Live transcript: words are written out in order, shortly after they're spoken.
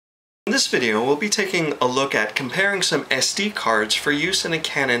In this video, we'll be taking a look at comparing some SD cards for use in a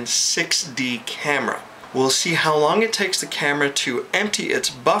Canon 6D camera. We'll see how long it takes the camera to empty its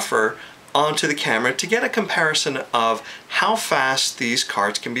buffer onto the camera to get a comparison of how fast these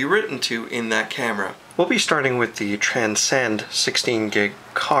cards can be written to in that camera. We'll be starting with the Transcend 16 gig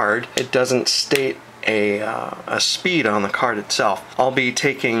card. It doesn't state a speed on the card itself. I'll be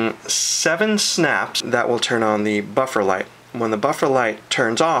taking 7 snaps that will turn on the buffer light. When the buffer light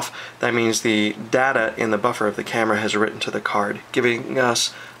turns off, that means the data in the buffer of the camera has written to the card, giving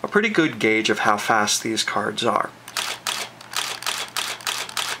us a pretty good gauge of how fast these cards are.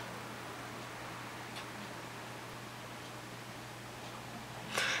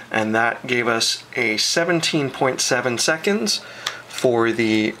 And that gave us a 17.7 seconds for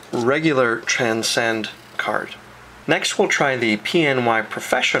the regular Transcend card. Next we'll try the PNY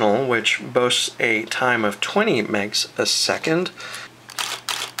Professional, which boasts a time of 20 megs a second.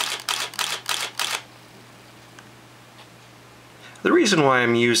 The reason why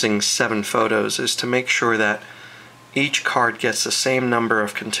I'm using 7 photos is to make sure that each card gets the same number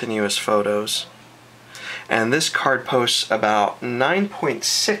of continuous photos. And this card posts about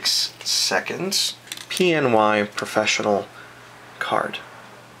 9.6 seconds. PNY Professional card.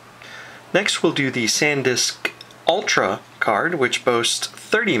 Next we'll do the SanDisk Ultra card, which boasts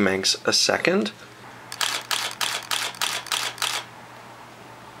 30 megs a second.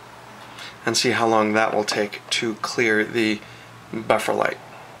 And see how long that will take to clear the buffer light.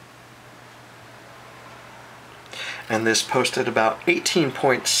 And this posted about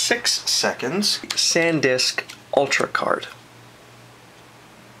 18.6 seconds. SanDisk Ultra card.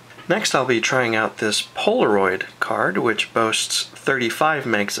 Next I'll be trying out this Polaroid card, which boasts 35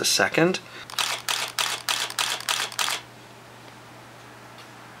 megs a second.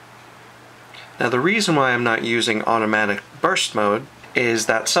 Now the reason why I'm not using automatic burst mode is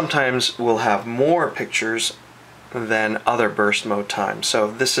that sometimes we'll have more pictures than other burst mode times, so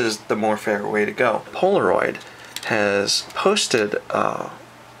this is the more fair way to go. Polaroid has posted a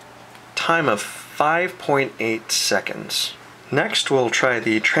time of 5.8 seconds. Next we'll try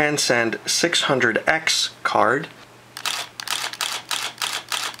the Transcend 600X card.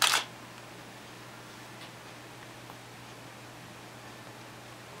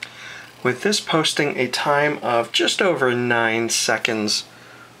 With this posting a time of just over 9 seconds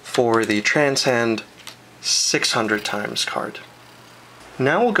for the Transcend 600 times card.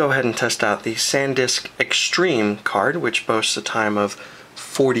 Now we'll go ahead and test out the SanDisk Extreme card, which boasts a time of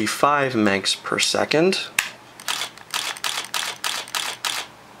 45 megs per second.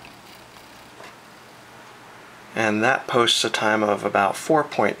 And that posts a time of about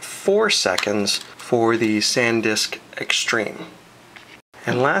 4.4 seconds for the SanDisk Extreme.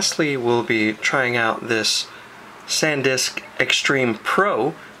 And lastly, we'll be trying out this SanDisk Extreme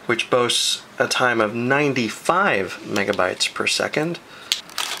Pro, which boasts a time of 95 megabytes per second.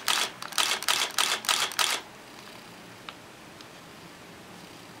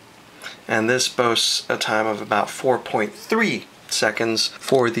 And this boasts a time of about 4.3 seconds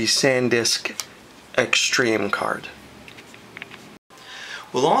for the SanDisk Extreme card.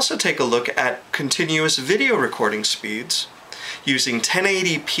 We'll also take a look at continuous video recording speeds using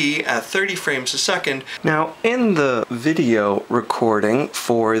 1080p at 30 frames a second. Now in the video recording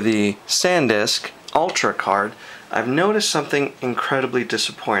for the SanDisk Ultra card, I've noticed something incredibly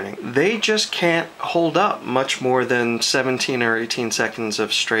disappointing. They just can't hold up much more than 17 or 18 seconds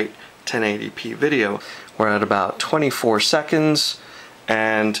of straight 1080p video. We're at about 24 seconds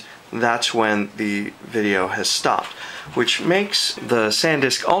and that's when the video has stopped, which makes the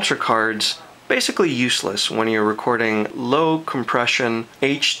SanDisk Ultra cards basically useless when you're recording low compression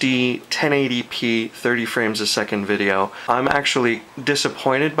HD 1080p 30 frames a second video. I'm actually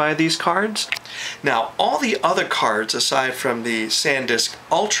disappointed by these cards. Now all the other cards aside from the SanDisk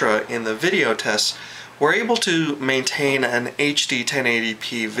Ultra in the video tests were able to maintain an HD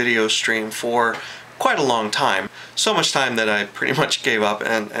 1080p video stream for quite a long time. So much time that I pretty much gave up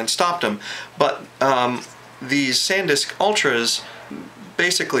and stopped them. But these SanDisk Ultras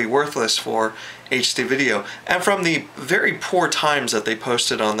basically worthless for HD video. And from the very poor times that they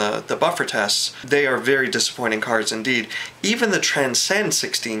posted on the buffer tests, they are very disappointing cards indeed. Even the Transcend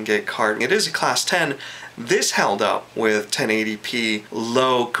 16 gig card, it is a class 10, this held up with 1080p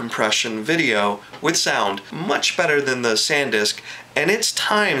low compression video with sound much better than the SanDisk, and its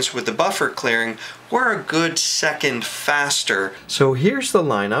times with the buffer clearing were a good second faster. So here's the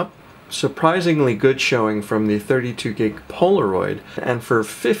lineup. Surprisingly good showing from the 32 gig Polaroid, and for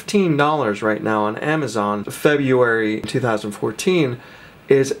 $15 right now on Amazon, February 2014,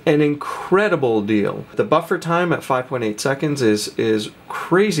 is an incredible deal. The buffer time at 5.8 seconds is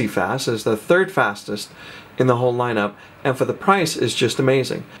crazy fast. It's the third fastest in the whole lineup, and for the price is just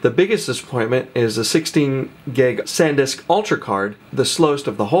amazing. The biggest disappointment is the 16 gig SanDisk Ultra card, the slowest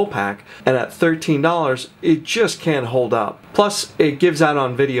of the whole pack, and at $13 it just can't hold up. Plus it gives out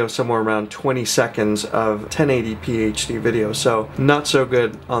on video somewhere around 20 seconds of 1080p HD video, so not so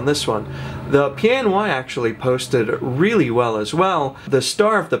good on this one. The PNY actually posted really well as well. The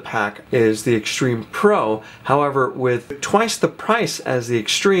star of the pack is the Extreme Pro. However, with twice the price as the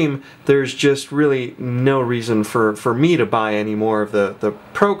Extreme, there's just really no reason for me to buy any more of the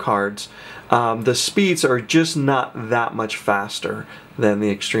Pro cards. The speeds are just not that much faster than the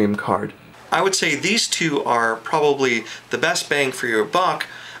Extreme card. I would say these two are probably the best bang for your buck,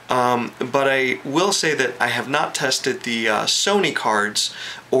 but I will say that I have not tested the Sony cards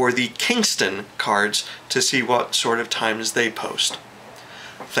or the Kingston cards to see what sort of times they post.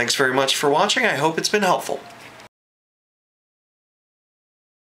 Thanks very much for watching. I hope it's been helpful.